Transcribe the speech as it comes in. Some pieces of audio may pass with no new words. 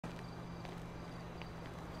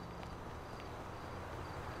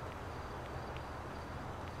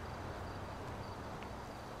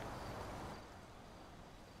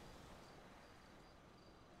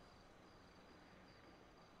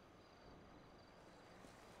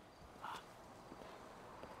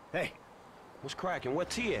Hey. What's cracking? What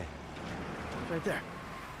T at? Right there.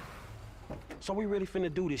 So we really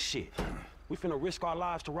finna do this shit? We finna risk our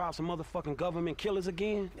lives to rob some motherfucking government killers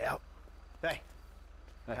again? Yeah. Hey.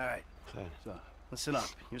 All right. So, listen up.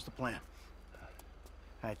 Here's the plan.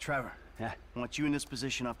 All right, Trevor. Yeah? I want you in this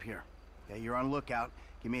position up here. Okay, you're on lookout.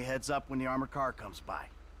 Give me a heads up when the armored car comes by.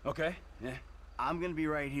 Okay, yeah. I'm gonna be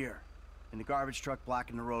right here, in the garbage truck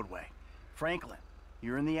blocking the roadway. Franklin,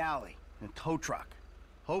 you're in the alley, in a tow truck.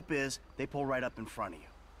 Hope is they pull right up in front of you.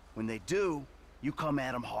 When they do, you come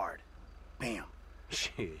at them hard. Bam.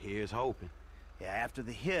 Shit, here's hoping. Yeah, after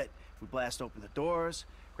the hit, we blast open the doors,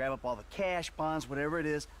 grab up all the cash, bonds, whatever it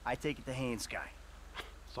is, I take it to Haynes' guy.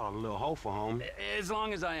 Saw a little hopeful, homie. As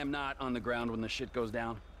long as I am not on the ground when the shit goes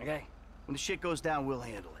down, okay? When the shit goes down, we'll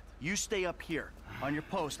handle it. You stay up here, on your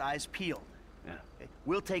post, eyes peeled. Yeah. Okay?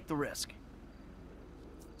 We'll take the risk.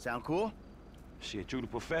 Sound cool? Shit, you the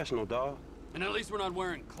professional, dawg. And at least we're not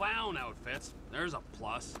wearing clown outfits. There's a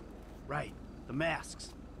plus. Right. The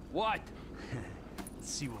masks. What? Let's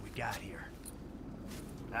see what we got here.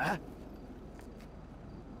 Huh?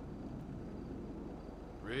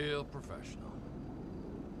 Real professional.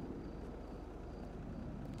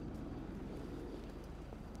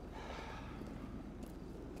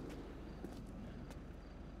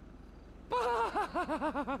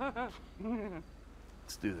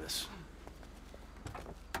 Let's do this.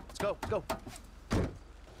 Let's go, let's go.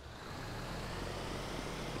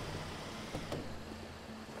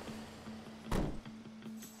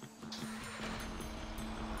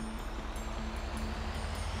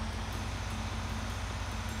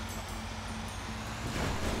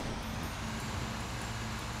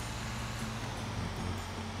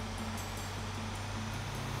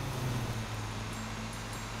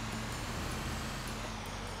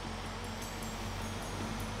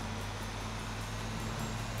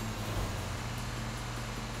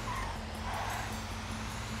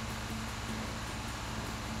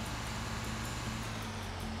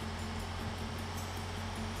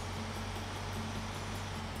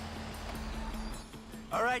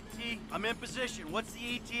 All right, T, I'm in position. What's the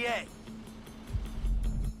ETA?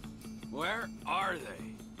 Where are they?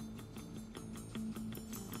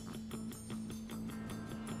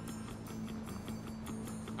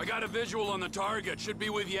 I got a visual on the target. Should be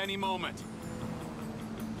with you any moment.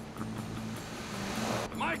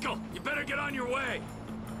 Michael, you better get on your way.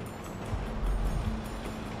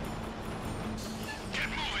 Get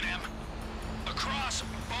moving, Em. Across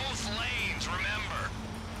both lanes, remember.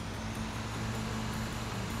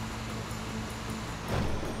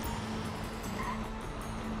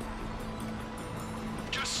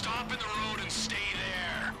 Just stop in the road and stay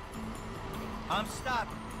there. I'm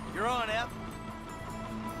stopping. You're on, F.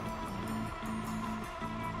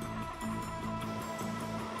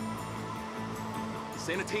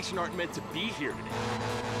 Sanitation aren't meant to be here today.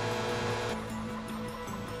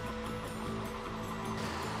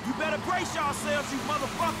 You better brace yourselves, you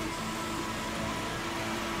motherfuckers!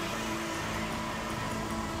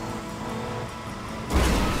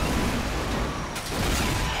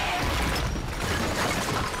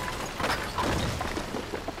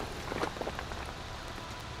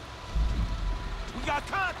 We got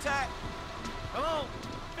contact! Come on,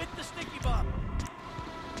 fit the sticky bomb.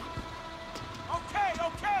 Okay,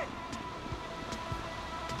 okay!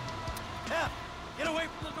 F, get away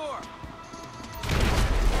from the door.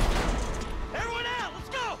 Everyone out, let's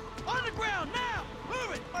go! On the ground, now!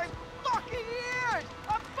 Move it! My fucking ears!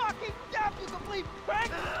 I'm fucking deaf, you complete prick!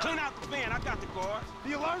 Clean out the van, I got the guards.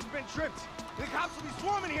 The alarm's been tripped. The cops will be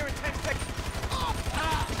swarming here in 10 seconds.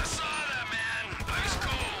 I saw that, man. Ice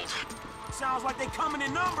cold. Sounds like they coming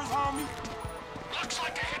in numbers, homie. Looks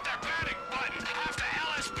like they hit their panic button. After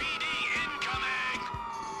LSPD incoming.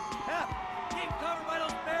 F, keep covered by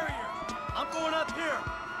those barriers. I'm going up here.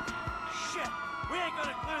 Shit, we ain't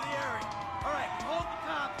gonna clear the area. All right, hold the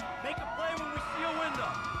cops. Make a play when we see a window.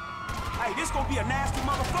 Hey, this gonna be a nasty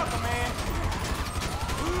motherfucker, man.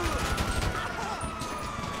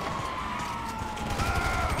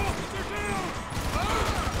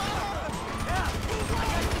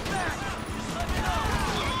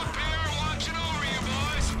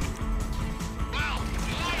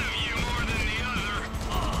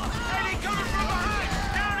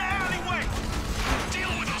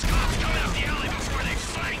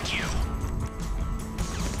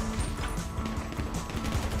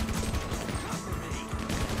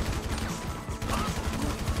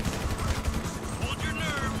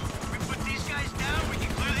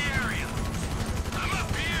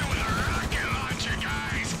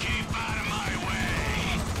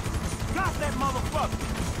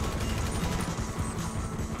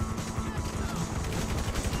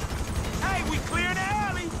 We clear the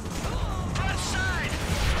alley! Front side!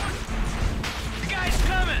 The guy's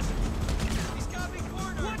coming! He's got me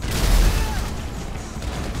cornered.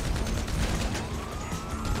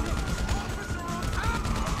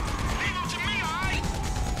 Leave him to me, alright?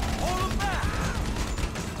 Hold him back!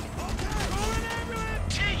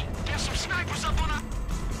 T, there's some snipers up on the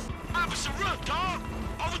opposite roof, dog.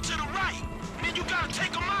 Over to the right. And then you gotta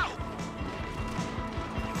take them out.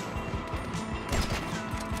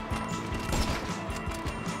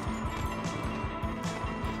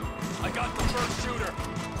 I got the first shooter.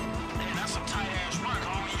 Man, that's some tight-ass work,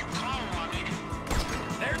 homie. You call my nigga.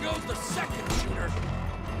 There goes the second shooter.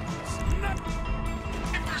 Snap.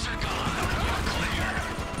 Snipers are gone. You're clear.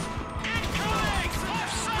 Incoming!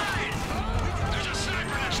 Offside! There's a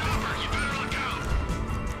sniper in a chopper. You better look out.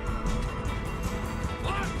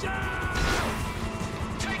 Watch out!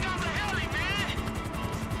 Take out the heli, man!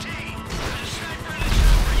 T, there's a sniper in a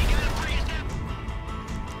chopper. You gotta bring it down.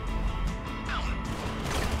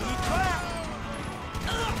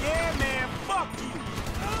 Yeah, man, fuck you!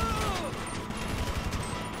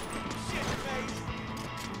 Shit, face.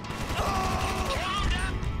 Calm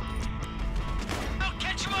down. I'll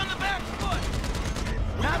catch you on the back foot.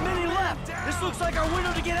 Not many left. This looks like our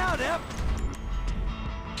window to get out, Ep.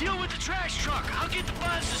 Deal with the trash truck. I'll get the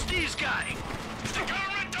funds to Steve's guy. The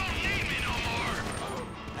government don't need me no more.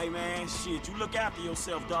 Hey, man, shit, you look after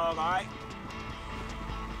yourself, dog, all right?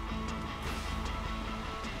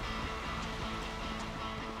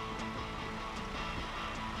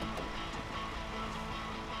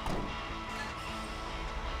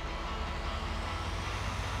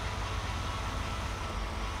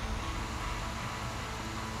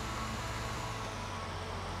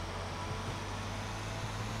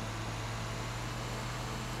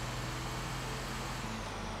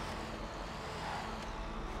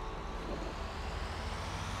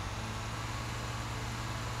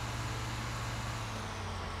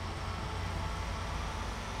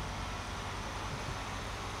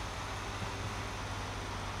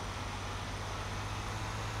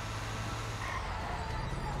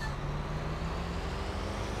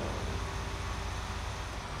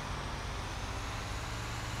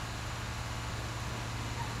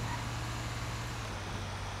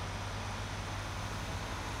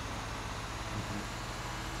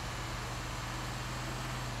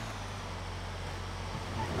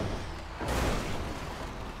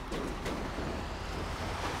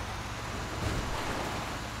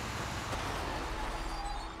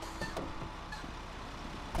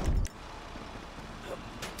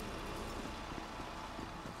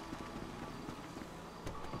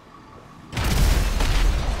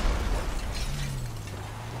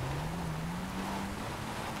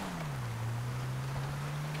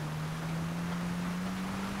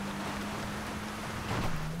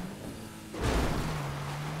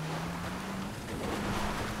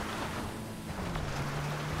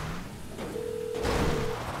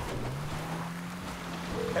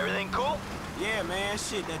 Everything cool? Yeah, man,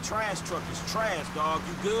 shit, that trash truck is trash, dog.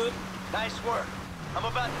 You good? Nice work. I'm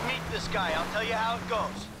about to meet this guy. I'll tell you how it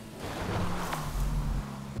goes.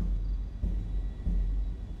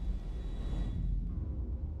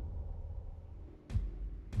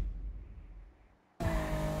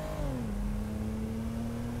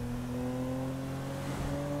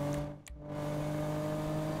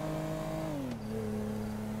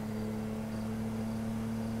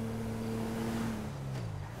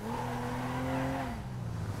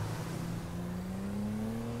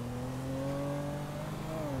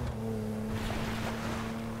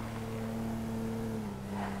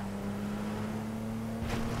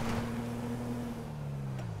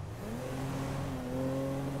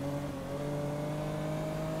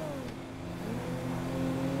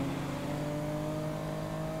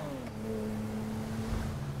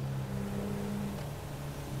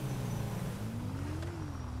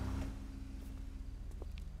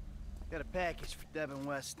 Got a package for Devin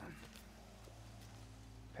Weston.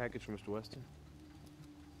 Package from Mr. Weston.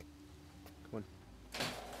 Come on.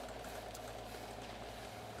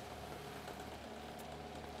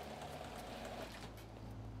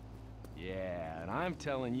 Yeah, and I'm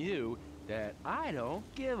telling you that I don't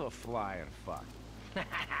give a flying fuck.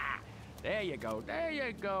 There you go, there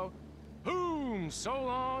you go. Boom! So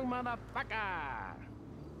long, motherfucker!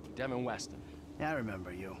 Devin Weston. I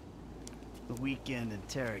remember you. The weekend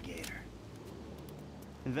interrogator.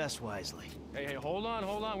 Invest wisely. Hey, hold on,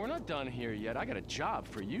 hold on. We're not done here yet. I got a job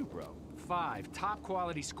for you, bro. 5 top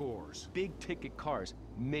quality scores. Big ticket cars.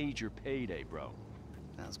 Major payday, bro.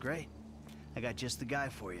 Sounds great. I got just the guy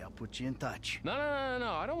for you. I'll put you in touch. No, no, no, no,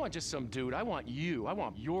 no. I don't want just some dude. I want you. I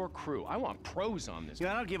want your crew. I want pros on this.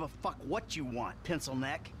 I don't give a fuck what you want, pencil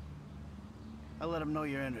neck. I'll let him know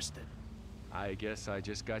you're interested. I guess I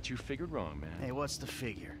just got you figured wrong, man. Hey, what's the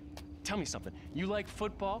figure? Tell me something. You like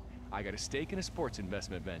football? I got a stake in a sports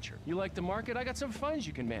investment venture. You like the market? I got some funds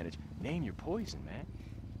you can manage. Name your poison, man.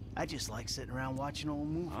 I just like sitting around watching old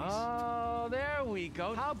movies. Oh, there we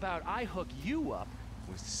go. How about I hook you up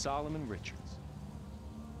with Solomon Richards?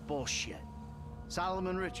 Bullshit.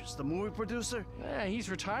 Solomon Richards, the movie producer? Yeah, he's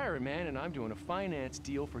retiring, man, and I'm doing a finance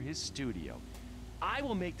deal for his studio. I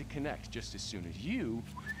will make the connect just as soon as you...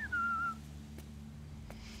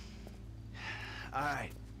 All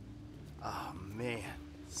right. Oh, man.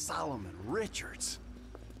 Solomon Richards.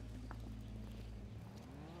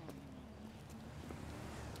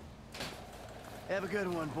 Have a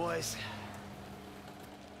good one, boys.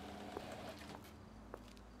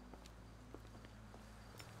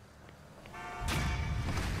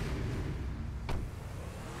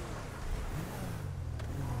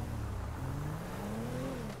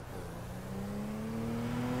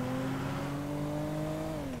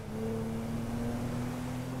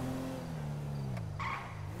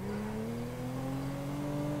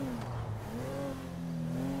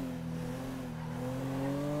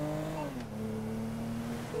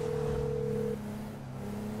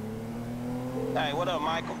 Hey, what up,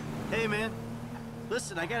 Michael? Hey, man.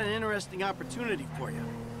 Listen, I got an interesting opportunity for you.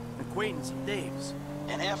 An acquaintance of Dave's.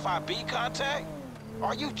 An FIB contact?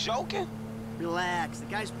 Are you joking? Relax. The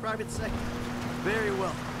guy's private sector. Very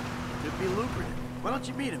well. It'd be lucrative. Why don't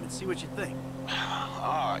you meet him and see what you think?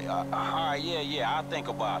 all right, yeah, I'll think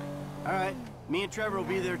about it. All right. Me and Trevor will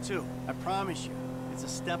be there, too. I promise you. It's a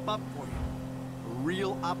step up for you. A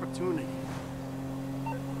real opportunity.